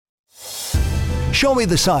Show Me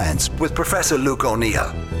the Science with Professor Luke O'Neill.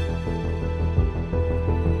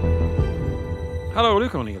 Hello,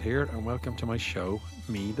 Luke O'Neill here, and welcome to my show,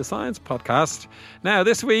 Me the Science podcast. Now,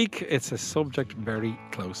 this week, it's a subject very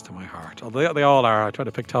close to my heart. Although they all are, I try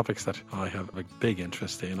to pick topics that I have a big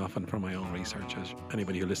interest in, often from my own research, as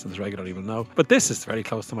anybody who listens regularly will know. But this is very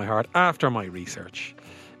close to my heart after my research.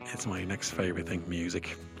 It's my next favourite thing,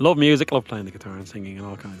 music. Love music, love playing the guitar and singing and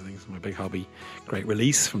all kinds of things. It's my big hobby, great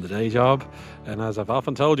release from the day job. And as I've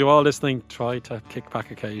often told you all listening, try to kick back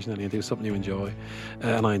occasionally and do something you enjoy.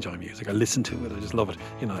 And I enjoy music. I listen to it. I just love it.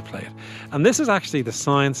 You know, I play it. And this is actually the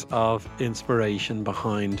science of inspiration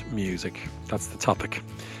behind music. That's the topic.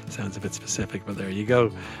 Sounds a bit specific, but there you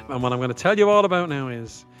go. And what I'm going to tell you all about now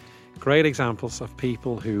is great examples of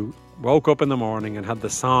people who woke up in the morning and had the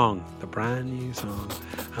song, the brand new song,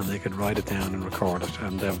 and they could write it down and record it.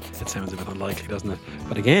 And it sounds a bit unlikely, doesn't it?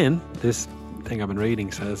 But again, this thing I've been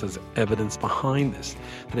reading says there's evidence behind this.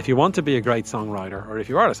 That if you want to be a great songwriter, or if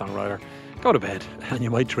you are a songwriter, go to bed and you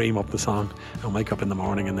might dream up the song and wake up in the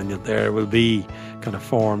morning and then there will be kind of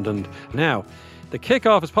formed. And now, the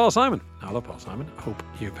kickoff is Paul Simon. I love Paul Simon. I hope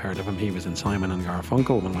you've heard of him. He was in Simon and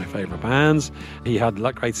Garfunkel, one of my favourite bands. He had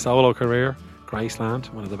a great solo career. Graceland,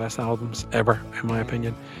 one of the best albums ever, in my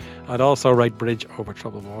opinion. I'd also rate Bridge Over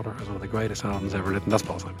Troubled Water as one of the greatest albums ever written. That's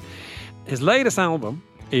Paul Simon. His latest album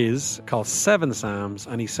is called Seven Psalms,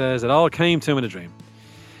 and he says it all came to him in a dream.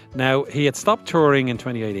 Now, he had stopped touring in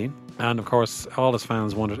 2018, and of course, all his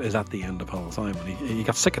fans wondered, is that the end of Paul Simon? He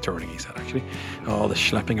got sick of touring, he said, actually. All the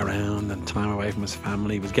schlepping around and time away from his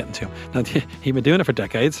family was getting to him. Now, he'd been doing it for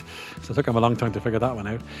decades, so it took him a long time to figure that one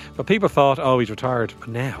out. But people thought, oh, he's retired. But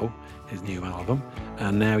now, his new album,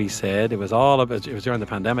 and now he said it was during the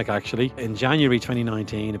pandemic, actually. In January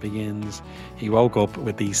 2019, it begins. He woke up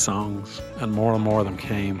with these songs, and more of them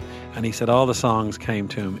came. And he said all the songs came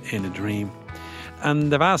to him in a dream.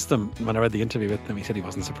 And they've asked him, when I read the interview with him, he said he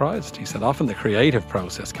wasn't surprised. He said often the creative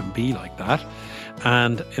process can be like that.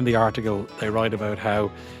 And in the article, they write about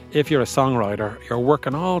how if you're a songwriter, you're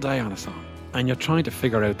working all day on a song and you're trying to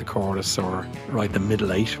figure out the chorus or write the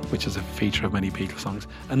middle eight, which is a feature of many Beatles songs,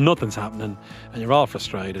 and nothing's happening and you're all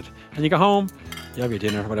frustrated. And you go home, you have your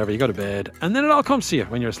dinner, whatever, you go to bed, and then it all comes to you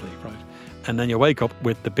when you're asleep, right? And then you wake up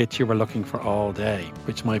with the bit you were looking for all day,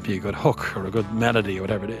 which might be a good hook or a good melody or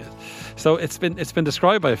whatever it is. So it's been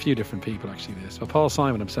described by a few different people, actually, this. But Paul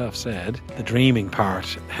Simon himself said the dreaming part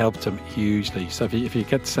helped him hugely. So if you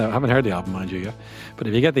get, I haven't heard the album, mind you, yet, but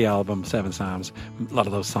if you get the album, Seven Psalms, a lot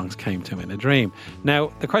of those songs came to him in a dream.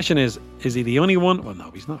 Now, the question is he the only one? Well, no,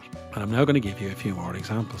 he's not. And I'm now going to give you a few more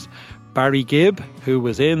examples. Barry Gibb, who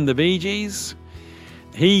was in the Bee Gees,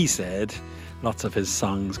 he said lots of his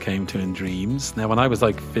songs came to him in dreams. Now, when I was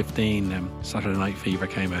like 15, Saturday Night Fever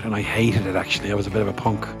came out, and I hated it, actually. I was a bit of a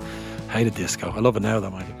punk. I hated disco. I love it now,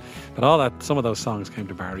 though, mind you. But some of those songs came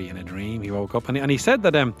to Barry in a dream. He woke up, and he said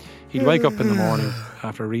that he'd wake up in the morning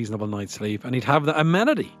after a reasonable night's sleep, and he'd have a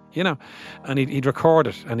melody, you know, and he'd record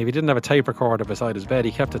it. And if he didn't have a tape recorder beside his bed,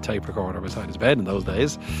 he kept a tape recorder beside his bed in those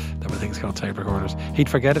days. There were things called tape recorders. He'd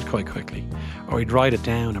forget it quite quickly, or he'd write it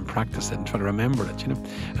down and practice it and try to remember it, you know.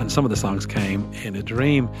 And some of the songs came in a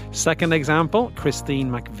dream. Second example, Christine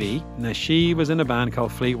McVie. Now, she was in a band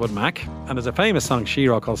called Fleetwood Mac, and there's a famous song she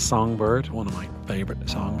wrote called Songbird, one of my favourite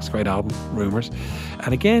songs, great album, Rumours.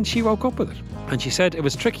 And again, she woke up with it. And she said it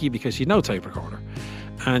was tricky because she'd no tape recorder.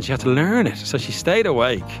 And she had to learn it. So she stayed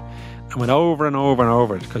awake and went over and over and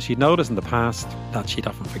over it because she'd noticed in the past that she'd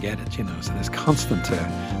often forget it, you know. So there's constant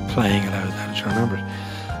playing it out there to remember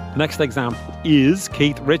it. The next example is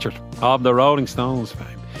Keith Richards of the Rolling Stones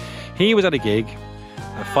fame. He was at a gig,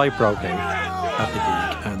 a fight broke out at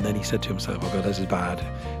the gig, and then he said to himself, oh God, this is bad.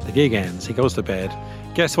 The gig ends, he goes to bed.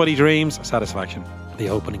 Guess what he dreams? Satisfaction. The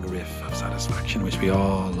opening riff of Satisfaction, which we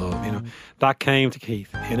all love, you know. That came to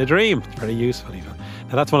Keith in a dream. It's very useful, you know.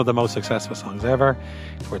 Now, that's one of the most successful songs ever.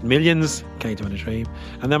 It's worth millions, came to him in a dream.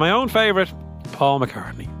 And then my own favourite, Paul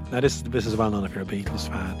McCartney. Now, this is well known if you're a Beatles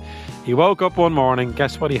fan. He woke up one morning,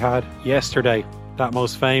 guess what he had? Yesterday, that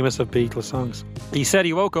most famous of Beatles songs. He said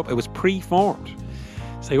he woke up, it was pre-formed.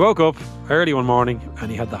 So he woke up early one morning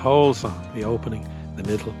and he had the whole song, the opening, the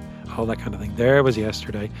middle, all that kind of thing. There was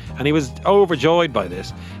Yesterday. And he was overjoyed by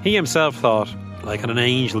this. He himself thought like an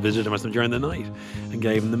angel visited him during the night and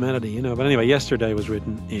gave him the melody, you know. But anyway, Yesterday was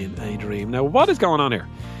written in a dream. Now, what is going on here?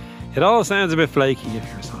 It all sounds a bit flaky if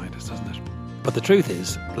you're a scientist, doesn't it? But the truth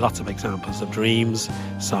is, lots of examples of dreams,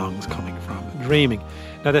 songs coming from dreaming.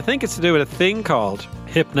 Now, they think it's to do with a thing called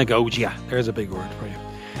hypnagogia. There's a big word for you.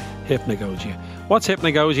 Hypnagogia. What's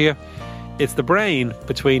hypnagogia? It's the brain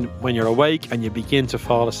between when you're awake and you begin to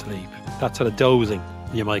fall asleep. That sort of dozing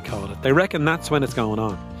you might call it. They reckon that's when it's going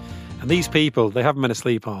on. And these people, they haven't been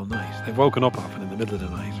asleep all night. They've woken up often in the middle of the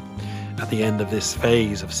night at the end of this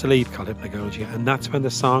phase of sleep called hypnagogia, and that's when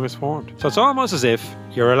the song is formed. So it's almost as if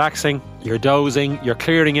you're relaxing, you're dozing, you're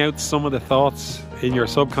clearing out some of the thoughts in your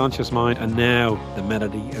subconscious mind, and now the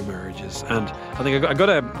melody emerges. And I think a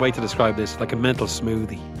good way to describe this, like a mental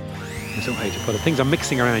smoothie, is a way to put it. Things are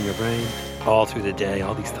mixing around your brain all through the day.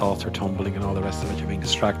 All these thoughts are tumbling and all the rest of it. You're being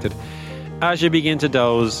distracted. As you begin to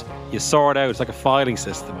doze, you sort out. It's like a filing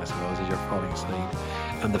system, I suppose, as you're falling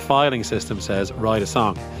asleep. And the filing system says, write a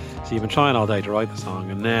song. So you've been trying all day to write the song,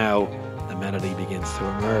 and now the melody begins to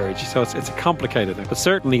emerge. So it's a complicated thing. But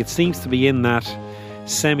certainly it seems to be in that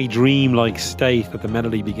semi-dream-like state that the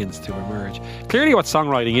melody begins to emerge. Clearly what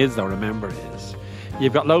songwriting is, though, remember, is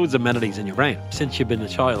you've got loads of melodies in your brain. Since you've been a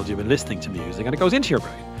child, you've been listening to music, and it goes into your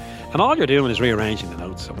brain. And all you're doing is rearranging the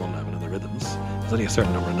notes at one level and the rhythms. There's only a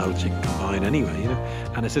certain number of notes you can combine anyway,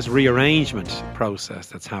 And it's this rearrangement process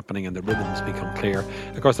that's happening, and the rhythms become clear.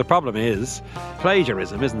 Of course, the problem is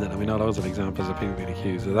plagiarism, isn't it? And we know loads of examples of people being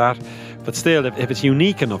accused of that. But still, if it's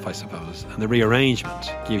unique enough, I suppose, and the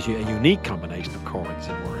rearrangement gives you a unique combination of chords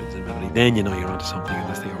and words and melody, then you know you're onto something, and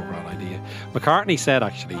that's the overall idea. McCartney said,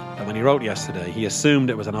 actually, that when he wrote Yesterday, he assumed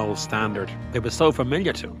it was an old standard. It was so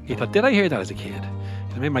familiar to him. He thought, did I hear that as a kid?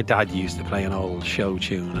 I mean, my dad used to play an old show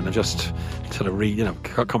tune, and I just sort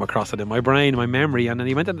of come across it in my brain, my memory. And then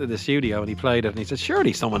he went into the studio and he played it, and he said,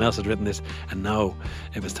 surely someone else had written this. And no,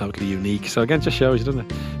 it was totally unique. So again, just shows you,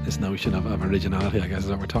 doesn't it? This notion of originality, I guess, is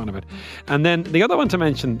what we're talking about. And then the other one to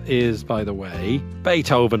mention is, by the way,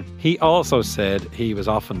 Beethoven. He also said he was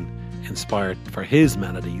often inspired for his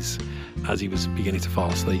melodies as he was beginning to fall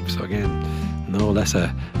asleep. So again, no less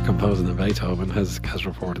a composer than Beethoven has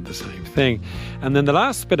reported the same thing. And then the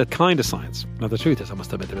last bit of kind of science. Now the truth is, I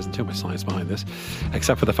must admit, there isn't too much science behind this,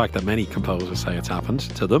 except for the fact that many composers say it's happened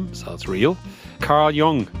to them, so it's real. Carl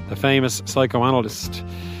Jung, the famous psychoanalyst,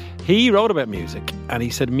 he wrote about music, and he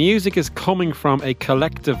said music is coming from a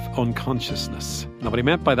collective unconsciousness. Now what he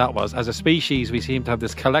meant by that was, as a species, we seem to have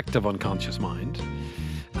this collective unconscious mind,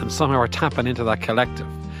 and somehow we're tapping into that collective.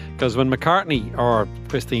 Because when McCartney or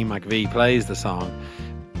Christine McVie plays the song,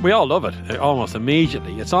 we all love it almost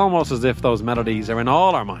immediately. It's almost as if those melodies are in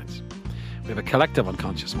all our minds. We have a collective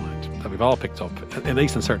unconscious mind that we've all picked up, at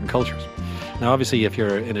least in certain cultures. Now, obviously, if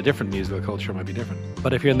you're in a different musical culture, it might be different.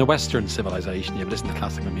 But if you're in the Western civilization, you've listened to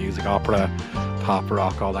classical music, opera, pop,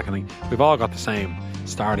 rock, all that kind of thing, we've all got the same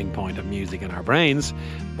starting point of music in our brains.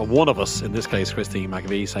 But one of us, in this case Christine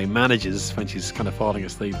McVie, say manages, when she's kind of falling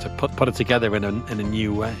asleep, to put it together in a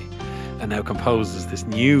new way, and now composes this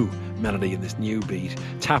new melody and this new beat,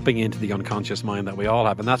 tapping into the unconscious mind that we all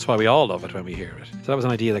have. And that's why we all love it when we hear it. So that was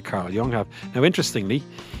an idea that Carl Jung had. Now, interestingly,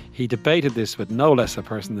 he debated this with no less a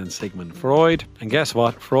person than Sigmund Freud. And guess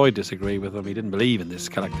what? Freud disagreed with him. He didn't believe in this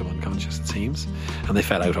collective unconscious, it seems. And they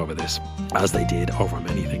fell out over this, as they did over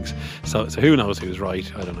many things. So who knows who's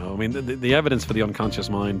right? I don't know. I mean, the evidence for the unconscious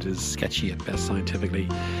mind is sketchy at best scientifically.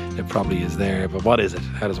 It probably is there, but what is it?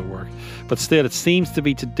 How does it work? But still, it seems to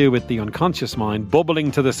be to do with the unconscious mind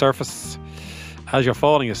bubbling to the surface as you're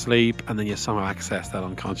falling asleep, and then you somehow access that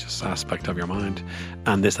unconscious aspect of your mind,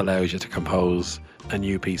 and this allows you to compose a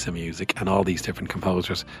new piece of music. And all these different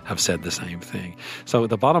composers have said the same thing. So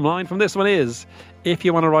the bottom line from this one is, if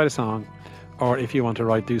you want to write a song, or if you want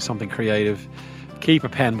to do something creative, keep a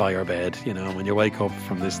pen by your bed. When you wake up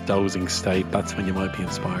from this dozing state, that's when you might be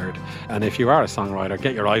inspired. And if you are a songwriter,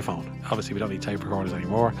 get your iPhone. Obviously, we don't need tape recorders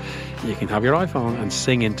anymore. You can have your iPhone and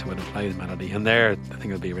sing into it and play the melody, and there the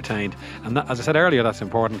thing will be retained. And that, as I said earlier, that's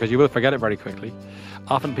important because you will forget it very quickly.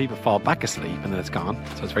 Often people fall back asleep and then it's gone,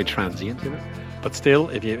 so it's very transient. But still,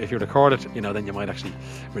 if you record it, then you might actually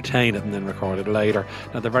retain it and then record it later.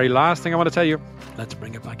 Now, the very last thing I want to tell you, let's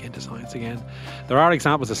bring it back into science again. There are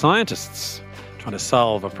examples of scientists trying to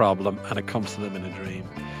solve a problem, and it comes to them in a dream.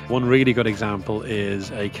 One really good example is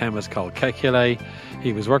a chemist called Kekule.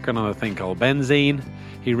 He was working on a thing called benzene.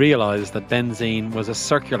 He realised that benzene was a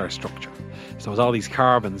circular structure. So it was all these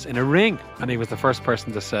carbons in a ring. And he was the first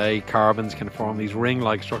person to say carbons can form these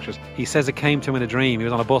ring-like structures. He says it came to him in a dream. He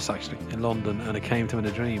was on a bus, actually, in London, and it came to him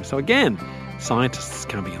in a dream. So again, scientists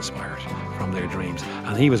can be inspired from their dreams.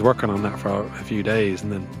 And he was working on that for a few days,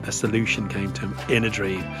 and then a solution came to him in a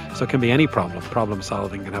dream. So it can be any problem. Problem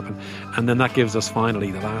solving can happen. And then that gives us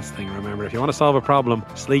finally the last thing. Remember, if you want to solve a problem,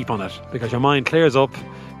 sleep on it, because your mind clears up.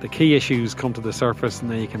 The key issues come to the surface, and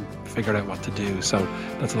then you can figure out what to do. So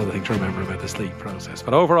that's another thing to remember about the sleep process.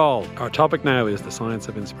 But overall, our topic now is the science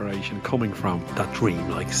of inspiration coming from that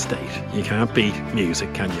dreamlike state. You can't beat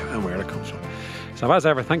music, can you? And where it comes from. So as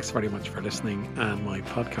ever, thanks very much for listening. And my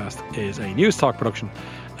podcast is a News Talk production,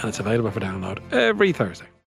 and it's available for download every Thursday.